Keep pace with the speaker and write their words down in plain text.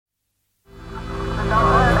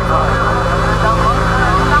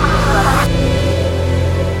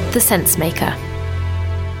Sensemaker.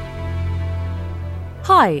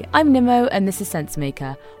 Hi, I'm Nimmo and this is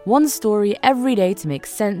Sensemaker. One story every day to make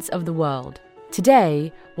sense of the world.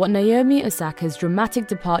 Today, what Naomi Osaka's dramatic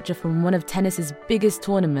departure from one of tennis's biggest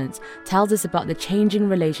tournaments tells us about the changing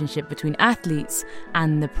relationship between athletes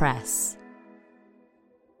and the press.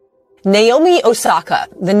 Naomi Osaka,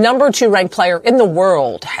 the number 2 ranked player in the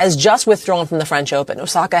world, has just withdrawn from the French Open.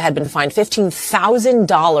 Osaka had been fined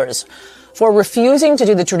 $15,000 for refusing to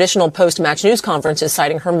do the traditional post-match news conferences,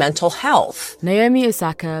 citing her mental health. Naomi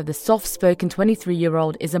Osaka, the soft-spoken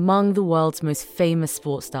 23-year-old, is among the world's most famous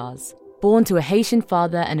sports stars. Born to a Haitian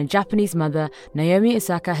father and a Japanese mother, Naomi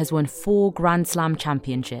Osaka has won 4 Grand Slam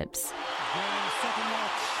championships.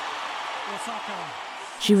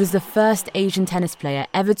 She was the first Asian tennis player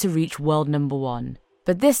ever to reach world number 1.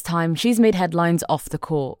 But this time, she's made headlines off the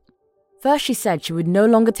court. First, she said she would no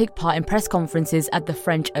longer take part in press conferences at the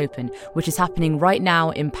French Open, which is happening right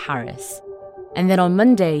now in Paris. And then on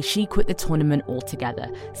Monday, she quit the tournament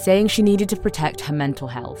altogether, saying she needed to protect her mental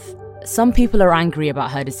health. Some people are angry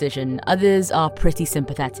about her decision, others are pretty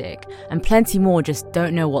sympathetic, and plenty more just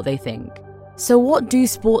don't know what they think. So what do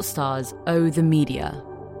sports stars owe the media?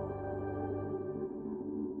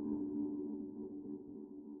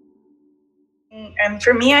 And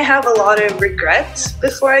for me, I have a lot of regrets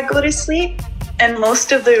before I go to sleep. And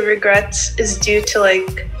most of the regrets is due to,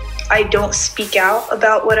 I don't speak out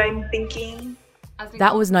about what I'm thinking.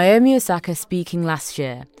 That was Naomi Osaka speaking last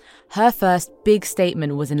year. Her first big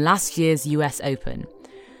statement was in last year's US Open.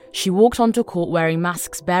 She walked onto court wearing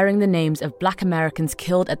masks bearing the names of Black Americans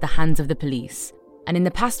killed at the hands of the police. And in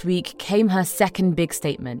the past week came her second big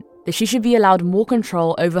statement, that she should be allowed more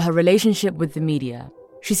control over her relationship with the media.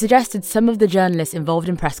 She suggested some of the journalists involved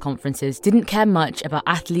in press conferences didn't care much about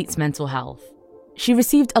athletes' mental health. She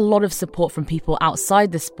received a lot of support from people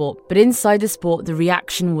outside the sport, but inside the sport the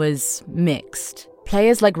reaction was mixed.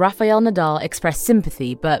 Players like Rafael Nadal expressed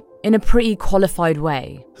sympathy, but in a pretty qualified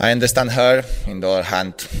way. I understand her. On the other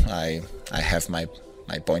hand, I have my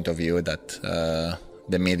point of view that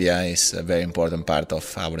the media is a very important part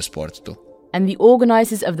of our sport too. And the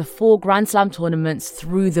organisers of the 4 Grand Slam tournaments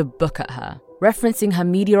threw the book at her. Referencing her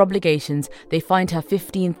media obligations, they fined her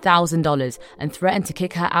 $15,000 and threatened to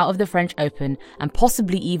kick her out of the French Open and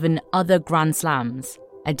possibly even other Grand Slams.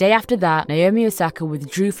 A day after that, Naomi Osaka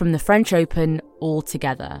withdrew from the French Open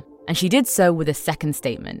altogether. And she did so with a second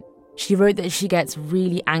statement. She wrote that she gets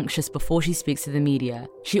really anxious before she speaks to the media.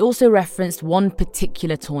 She also referenced one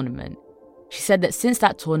particular tournament. She said that since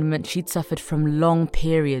that tournament, she'd suffered from long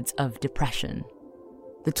periods of depression.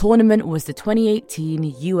 The tournament was the 2018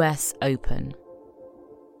 US Open.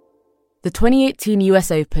 The 2018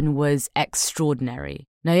 US Open was extraordinary.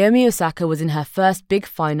 Naomi Osaka was in her first big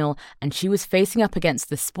final and she was facing up against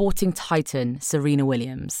the sporting titan Serena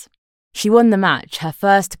Williams. She won the match, her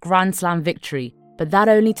first Grand Slam victory, but that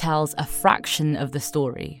only tells a fraction of the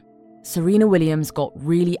story. Serena Williams got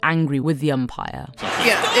really angry with the umpire. Verbal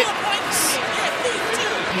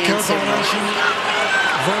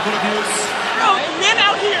abuse. Men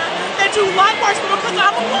out here that do lot worse because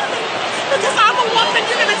I'm a woman. Because I'm a woman,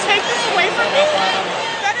 you're going to take this away from me?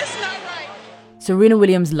 That is not right. Serena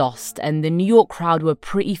Williams lost, and the New York crowd were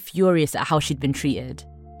pretty furious at how she'd been treated.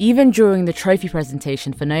 Even during the trophy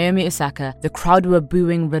presentation for Naomi Osaka, the crowd were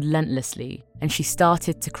booing relentlessly, and she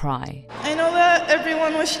started to cry. I know that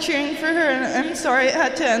everyone was cheering for her, and I'm sorry it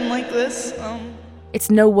had to end like this. It's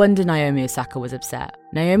no wonder Naomi Osaka was upset.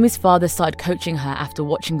 Naomi's father started coaching her after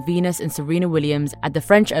watching Venus and Serena Williams at the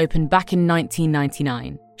French Open back in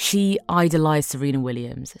 1999. She idolised Serena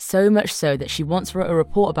Williams, so much so that she once wrote a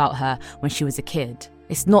report about her when she was a kid.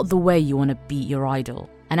 It's not the way you want to beat your idol.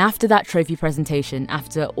 And after that trophy presentation,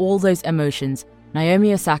 after all those emotions,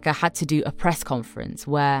 Naomi Osaka had to do a press conference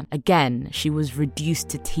where, again, she was reduced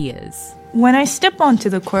to tears. When I step onto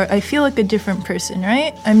the court, I feel like a different person,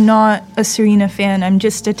 right? I'm not a Serena fan. I'm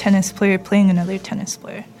just a tennis player playing another tennis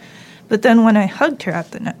player. But then when I hugged her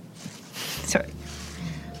at the net... Sorry.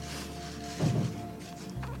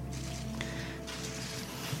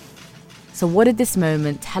 So what did this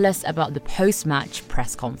moment tell us about the post-match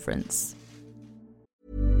press conference?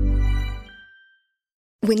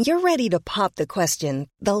 When you're ready to pop the question,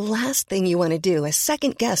 the last thing you want to do is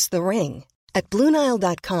second-guess the ring. At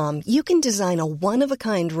BlueNile.com, you can design a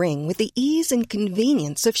one-of-a-kind ring with the ease and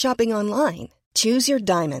convenience of shopping online. Choose your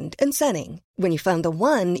diamond and setting. When you find the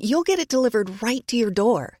one, you'll get it delivered right to your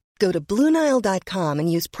door. Go to BlueNile.com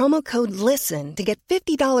and use promo code LISTEN to get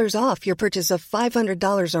 $50 off your purchase of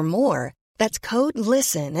 $500 or more. That's code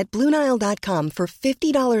LISTEN at BlueNile.com for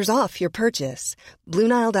 $50 off your purchase.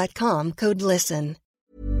 BlueNile.com, code LISTEN.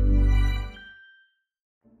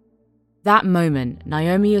 That moment,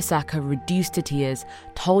 Naomi Osaka, reduced to tears,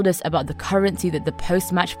 told us about the currency that the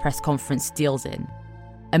post-match press conference deals in.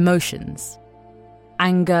 Emotions.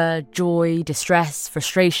 Anger, joy, distress,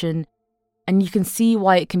 frustration. And you can see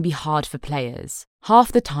why it can be hard for players.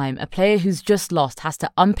 Half the time, a player who's just lost has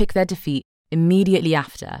to unpick their defeat immediately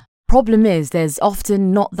after. Problem is, there's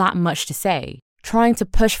often not that much to say. Trying to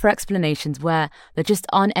push for explanations where there just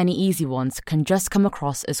aren't any easy ones can just come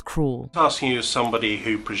across as cruel. Asking you as somebody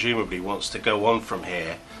who presumably wants to go on from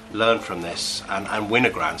here, learn from this and win a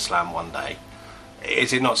Grand Slam one day,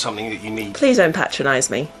 is it not something that you need? Please don't patronise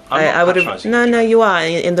me. I would have. No, you are.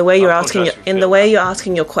 In the way you're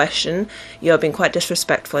asking your question, you're being quite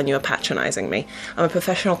disrespectful and you're patronising me. I'm a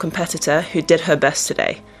professional competitor who did her best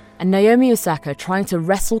today. And Naomi Osaka trying to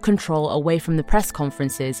wrestle control away from the press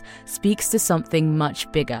conferences speaks to something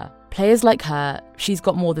much bigger. Players like her, she's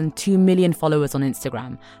got more than 2 million followers on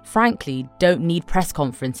Instagram, frankly don't need press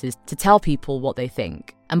conferences to tell people what they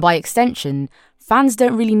think. And by extension, fans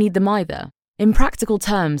don't really need them either. In practical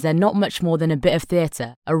terms, they're not much more than a bit of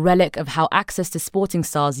theatre, a relic of how access to sporting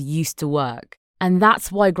stars used to work. And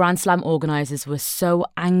that's why Grand Slam organisers were so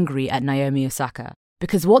angry at Naomi Osaka.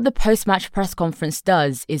 Because what the post-match press conference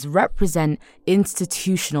does is represent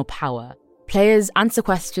institutional power. Players answer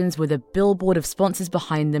questions with a billboard of sponsors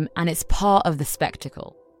behind them, and it's part of the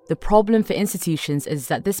spectacle. The problem for institutions is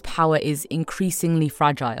that this power is increasingly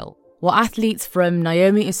fragile. What athletes from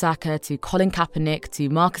Naomi Osaka to Colin Kaepernick to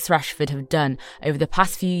Marcus Rashford have done over the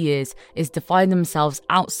past few years is define themselves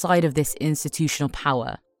outside of this institutional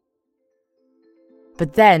power.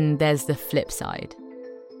 But then there's the flip side.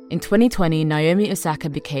 In 2020, Naomi Osaka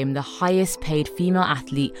became the highest paid female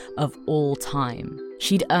athlete of all time.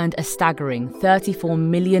 She'd earned a staggering $34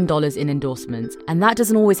 million in endorsements, and that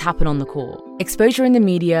doesn't always happen on the court. Exposure in the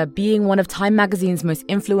media, being one of Time magazine's most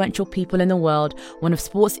influential people in the world, one of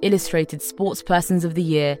Sports Illustrated's Sportspersons of the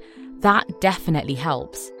Year, that definitely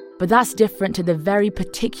helps. But that's different to the very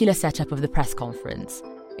particular setup of the press conference.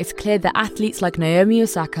 It's clear that athletes like Naomi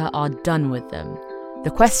Osaka are done with them.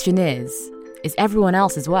 The question is everyone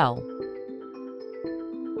else as well?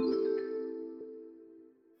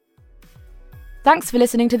 Thanks for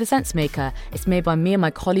listening to The Sense Maker. It's made by me and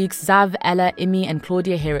my colleagues Zav, Ella, Imi and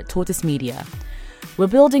Claudia here at Tortoise Media. We're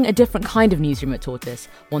building a different kind of newsroom at Tortoise,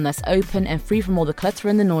 one that's open and free from all the clutter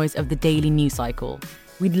and the noise of the daily news cycle.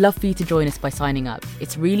 We'd love for you to join us by signing up.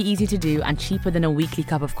 It's really easy to do and cheaper than a weekly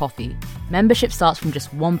cup of coffee. Membership starts from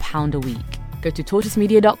just £1 a week. Go to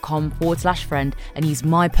tortoisemedia.com/friend and use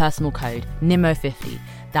my personal code, NIMO50.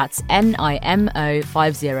 That's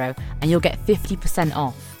NIMO50 and you'll get 50%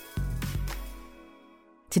 off.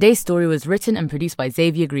 Today's story was written and produced by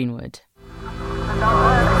Xavier Greenwood.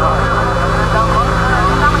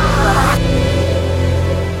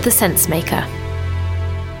 The Sense Maker.